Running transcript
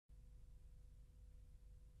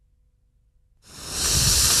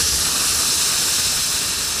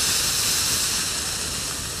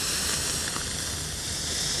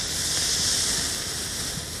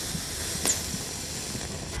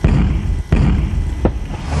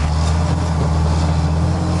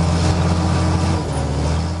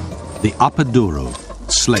The Upper Douro,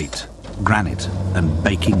 slate, granite and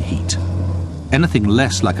baking heat. Anything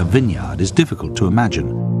less like a vineyard is difficult to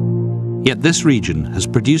imagine. Yet this region has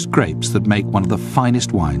produced grapes that make one of the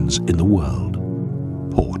finest wines in the world,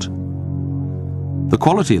 port. The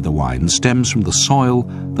quality of the wine stems from the soil,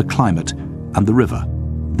 the climate and the river,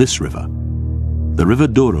 this river. The River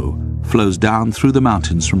Douro flows down through the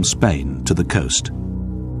mountains from Spain to the coast.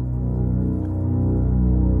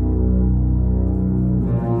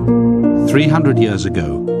 "300 years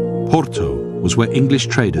ago, Porto was where English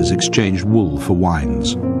traders exchanged wool for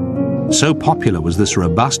wines. So popular was this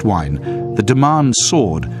robust wine, the demand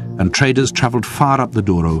soared and traders travelled far up the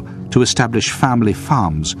Douro to establish family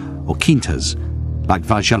farms or quintas like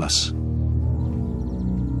Vargelas.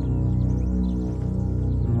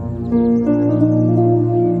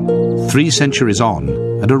 3 centuries on,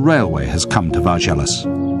 and a railway has come to Vargelas.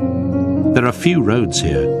 There are few roads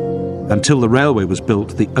here. Until the railway was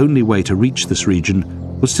built, the only way to reach this region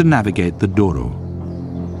was to navigate the Douro.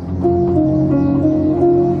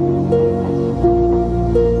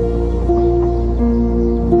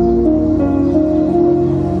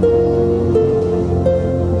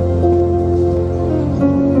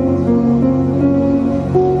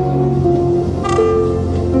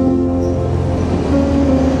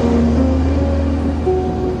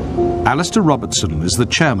 Alistair Robertson is the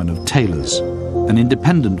chairman of Taylors, an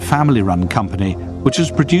independent family-run company which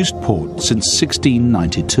has produced port since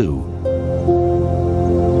 1692.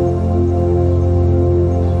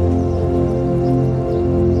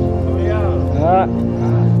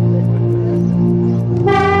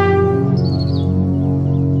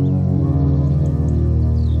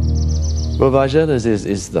 Well, Vargelas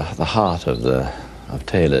is the heart of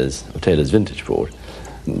Taylor's vintage port.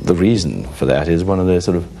 The reason for that is one of the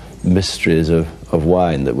sort of mysteries of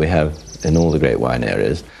wine that we have in all the great wine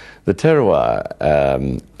areas. The terroir,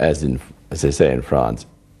 as they say in France,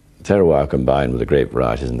 terroir combined with the grape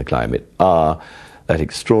varieties and the climate are that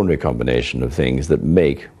extraordinary combination of things that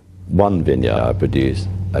make one vineyard produce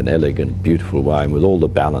an elegant, beautiful wine with all the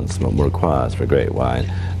balance one requires for a great wine,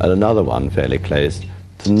 and another one fairly close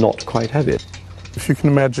to not quite have it. If you can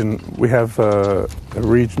imagine, we have a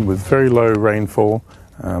region with very low rainfall,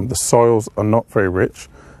 the soils are not very rich,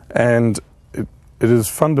 and it is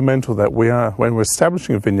fundamental that when we're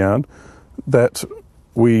establishing a vineyard, that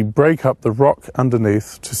we break up the rock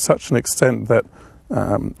underneath to such an extent that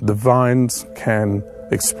the vines can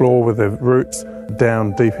explore with their roots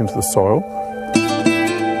down deep into the soil.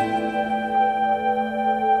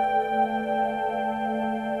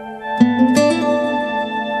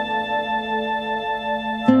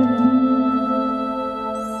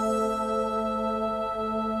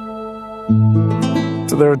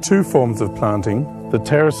 So there are 2 forms of planting. The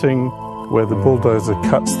terracing, where the bulldozer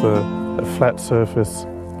cuts the flat surface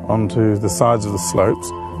onto the sides of the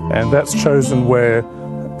slopes, and that's chosen where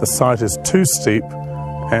the site is too steep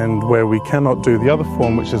and where we cannot do the other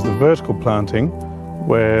form, which is the vertical planting,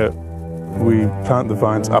 where we plant the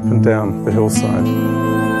vines up and down the hillside.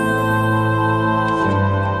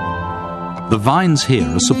 The vines here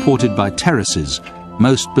are supported by terraces,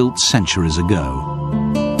 most built centuries ago.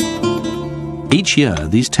 Each year,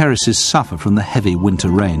 these terraces suffer from the heavy winter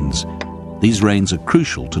rains. These rains are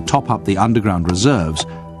crucial to top up the underground reserves,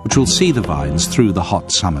 which will see the vines through the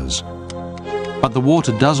hot summers. But the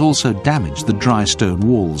water does also damage the dry stone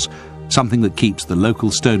walls, something that keeps the local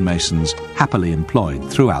stonemasons happily employed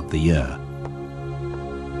throughout the year.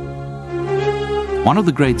 One of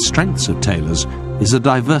the great strengths of Taylors is the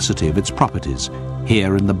diversity of its properties,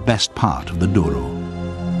 here in the best part of the Douro.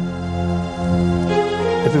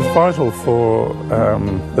 It is vital for,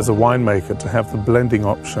 as a winemaker, to have the blending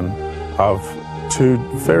option of 2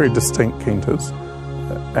 very distinct quintas.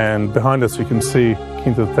 And behind us you can see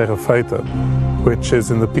Quinta Terra Feita, which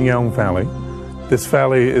is in the Pinhão Valley. This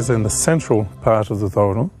valley is in the central part of the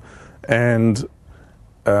Douro, and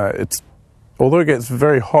although it gets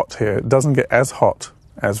very hot here, it doesn't get as hot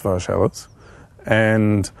as Vargelas,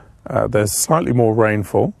 and there's slightly more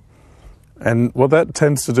rainfall. And what that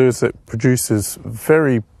tends to do is it produces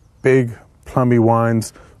very big, plummy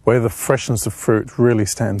wines where the freshness of fruit really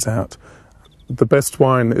stands out. The best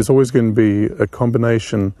wine is always going to be a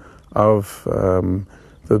combination of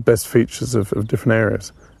the best features of different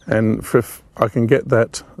areas. And if I can get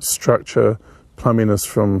that structure, plumminess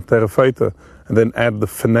from Terra Feita, and then add the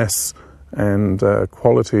finesse and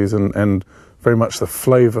qualities and very much the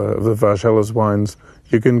flavour of the Vargelas wines,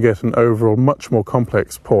 you can get an overall much more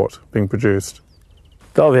complex port being produced.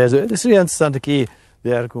 Alistair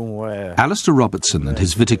Robertson and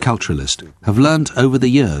his viticulturalist have learnt over the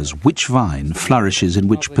years which vine flourishes in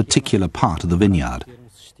which particular part of the vineyard.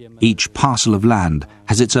 Each parcel of land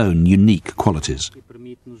has its own unique qualities.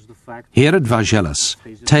 Here at Vargeles,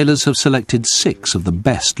 tailors have selected 6 of the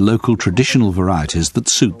best local traditional varieties that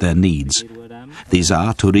suit their needs. These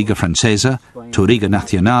are Touriga Francesa, Touriga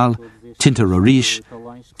Nacional, Tinta Roriz,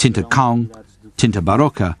 Tinta Kaung, Tinta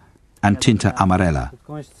Barroca and Tinta Amarela.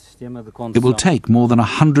 It will take more than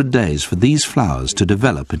 100 days for these flowers to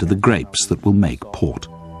develop into the grapes that will make port.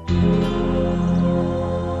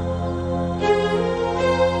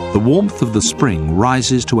 The warmth of the spring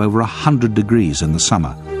rises to over 100 degrees in the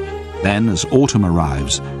summer. Then, as autumn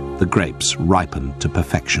arrives, the grapes ripen to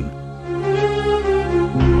perfection.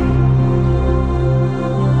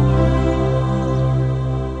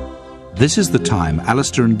 This is the time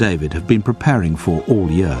Alistair and David have been preparing for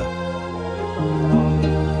all year.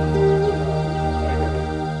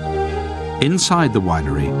 Inside the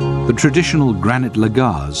winery, the traditional granite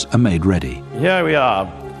lagars are made ready. Here we are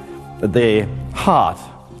at the heart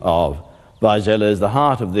of Vargeles, the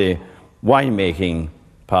heart of the winemaking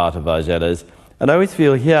part of Vargeles. And I always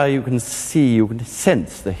feel here you can see, you can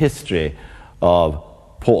sense the history of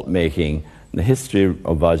port making, the history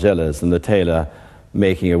of Vargeles and the tailor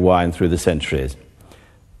making a wine through the centuries.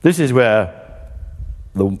 This is where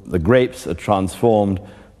the grapes are transformed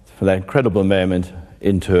for that incredible moment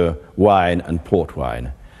into wine and port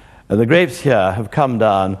wine. And the grapes here have come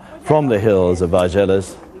down from the hills of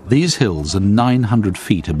Vargeles. These hills are 900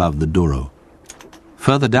 feet above the Douro.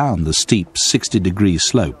 Further down the steep 60-degree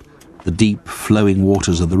slope, the deep flowing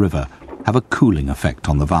waters of the river have a cooling effect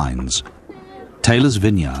on the vines. Taylor's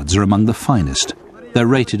vineyards are among the finest. They're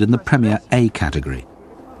rated in the Premier A category.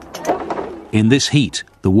 In this heat,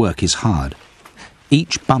 the work is hard.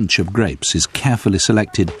 Each bunch of grapes is carefully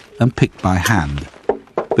selected and picked by hand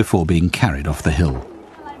before being carried off the hill.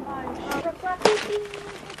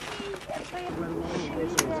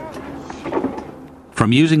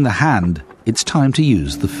 From using the hand, it's time to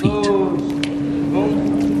use the feet.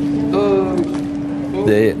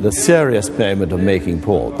 The serious moment of making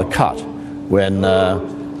port, the cut, when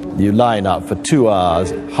you line up for 2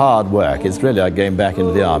 hours, hard work. It's really like going back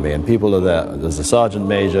into the army, and people are there. There's a sergeant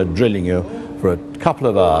major drilling you for a couple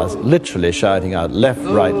of hours, literally shouting out left,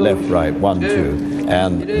 right, 1, 2,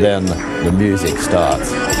 and then the music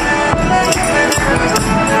starts.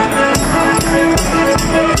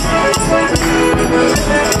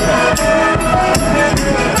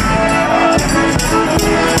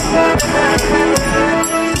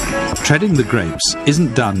 Treading the grapes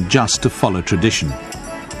isn't done just to follow tradition.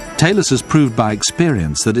 Taylor's has proved by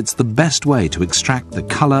experience that it's the best way to extract the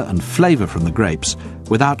colour and flavour from the grapes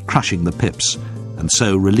without crushing the pips, and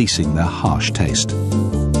so releasing their harsh taste.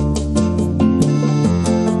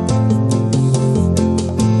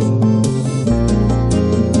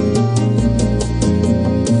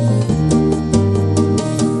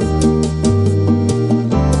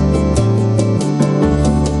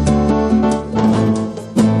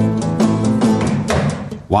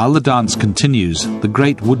 While the dance continues, the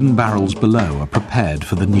great wooden barrels below are prepared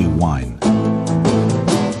for the new wine.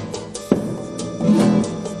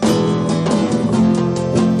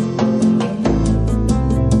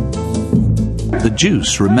 The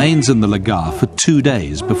juice remains in the lagar for 2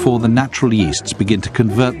 days before the natural yeasts begin to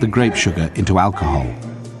convert the grape sugar into alcohol.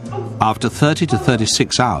 After 30 to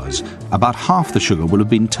 36 hours, about half the sugar will have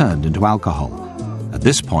been turned into alcohol. At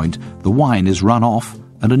this point, the wine is run off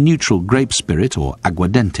and a neutral grape spirit, or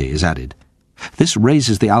aguardente, is added. This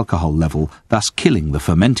raises the alcohol level, thus killing the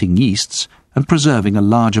fermenting yeasts and preserving a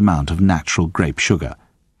large amount of natural grape sugar.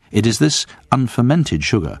 It is this unfermented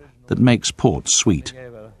sugar that makes port sweet.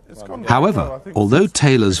 However, although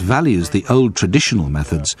Taylor's values the old traditional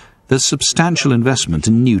methods, there's substantial investment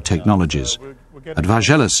in new technologies. At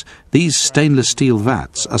Vargeles, these stainless steel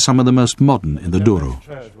vats are some of the most modern in the Douro.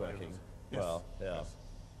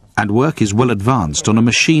 And work is well advanced on a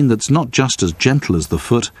machine that's not just as gentle as the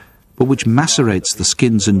foot, but which macerates the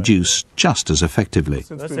skins and juice just as effectively.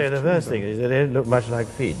 Let's say the first thing is that they don't look much like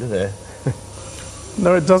feet, do they?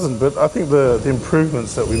 No, it doesn't, but I think the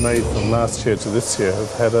improvements that we made from last year to this year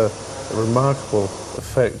have had a remarkable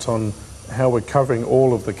effect on how we're covering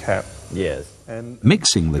all of the cap. Yes.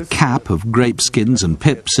 Mixing the cap of grape skins and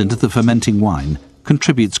pips into the fermenting wine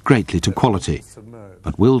contributes greatly to quality.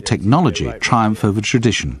 But will technology triumph over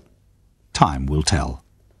tradition? Time will tell.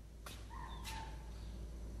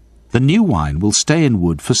 The new wine will stay in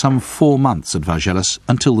wood for some 4 months at Vargeles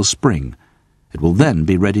until the spring. It will then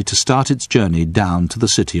be ready to start its journey down to the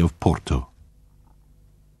city of Porto.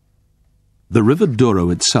 The River Douro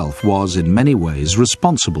itself was in many ways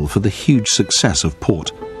responsible for the huge success of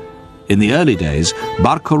port. In the early days,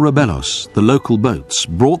 Barco Rebelos, the local boats,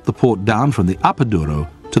 brought the port down from the upper Douro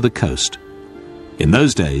to the coast. In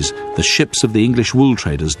those days, the ships of the English wool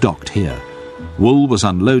traders docked here. Wool was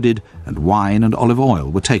unloaded and wine and olive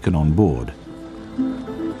oil were taken on board.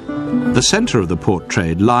 The centre of the port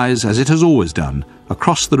trade lies, as it has always done,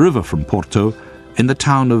 across the river from Porto in the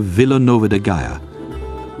town of Vila Nova de Gaia.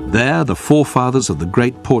 There, the forefathers of the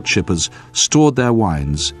great port shippers stored their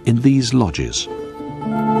wines in these lodges.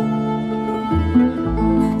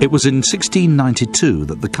 It was in 1692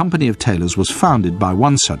 that the Company of Tailors was founded by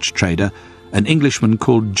one such trader, an Englishman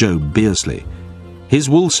called Job Beersley. His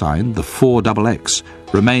wool sign, the 4XX,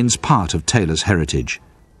 remains part of Taylor's heritage,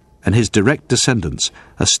 and his direct descendants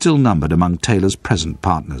are still numbered among Taylor's present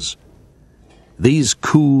partners. These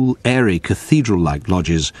cool, airy, cathedral-like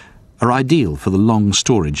lodges are ideal for the long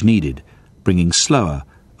storage needed, bringing slower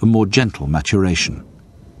and more gentle maturation.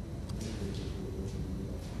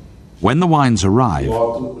 When the wines arrive,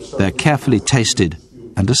 they're carefully tasted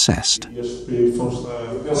and assessed.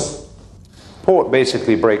 Port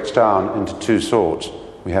basically breaks down into two sorts.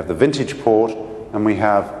 We have the vintage port and we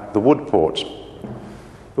have the wood ports.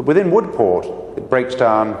 But within wood port, it breaks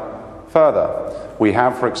down further. We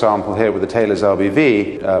have, for example, here with the Taylor's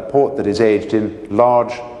LBV, a port that is aged in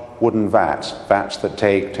large wooden vats that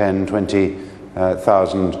take 10,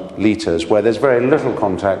 20,000 litres, where there's very little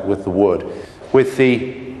contact with the wood. With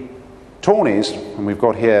the Tawneys, and we've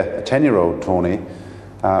got here a 10-year-old Tawny,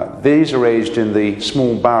 these are aged in the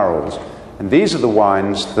small barrels. And these are the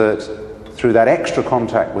wines that, through that extra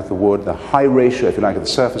contact with the wood, the high ratio, if you like, of the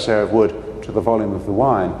surface area of wood to the volume of the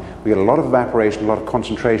wine, we get a lot of evaporation, a lot of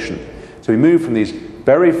concentration. So we move from these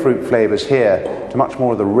berry fruit flavours here to much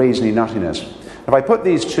more of the raisiny nuttiness. If I put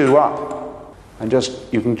these two up, and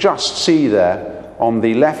you can just see there on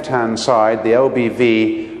the left-hand side, the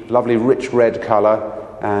LBV, lovely rich red colour,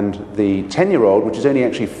 and the 10-year-old, which is only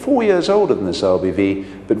actually 4 years older than this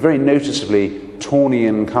LBV, but very noticeably tawny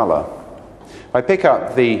in colour. If I pick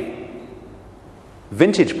up the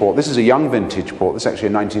vintage port, this is a young vintage port, this is actually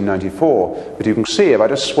a 1994, but you can see, if I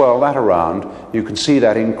just swirl that around, you can see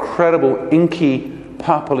that incredible inky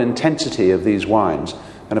purple intensity of these wines.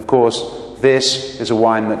 And of course, this is a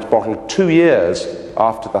wine that's bottled 2 years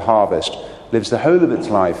after the harvest, lives the whole of its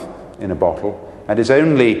life in a bottle, and is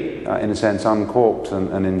only, in a sense, uncorked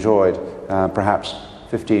and enjoyed perhaps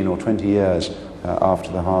 15 or 20 years after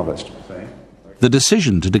the harvest. The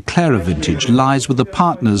decision to declare a vintage lies with the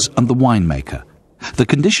partners and the winemaker. The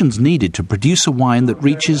conditions needed to produce a wine that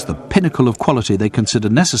reaches the pinnacle of quality they consider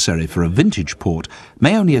necessary for a vintage port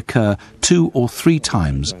may only occur 2 or 3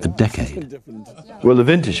 times a decade. Well, the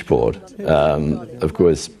vintage port, of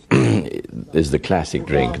course, is the classic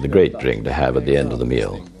drink, the great drink to have at the end of the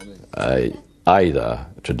meal. Either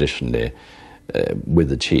traditionally with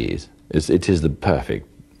the cheese. It is the perfect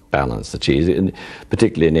balance, the cheese,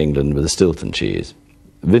 particularly in England with the Stilton cheese.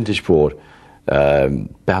 Vintage port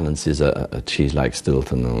balances a cheese like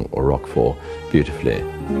Stilton or Roquefort beautifully.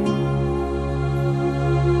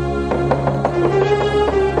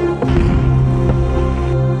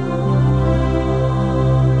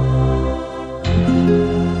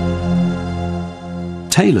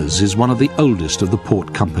 Taylor's is one of the oldest of the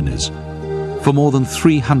port companies. For more than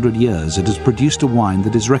 300 years, it has produced a wine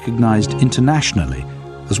that is recognised internationally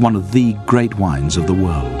as one of the great wines of the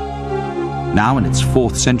world. Now in its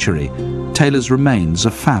 4th century, Taylor's remains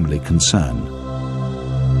a family concern.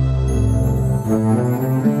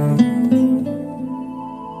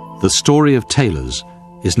 The story of Taylor's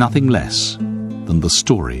is nothing less than the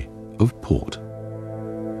story of port.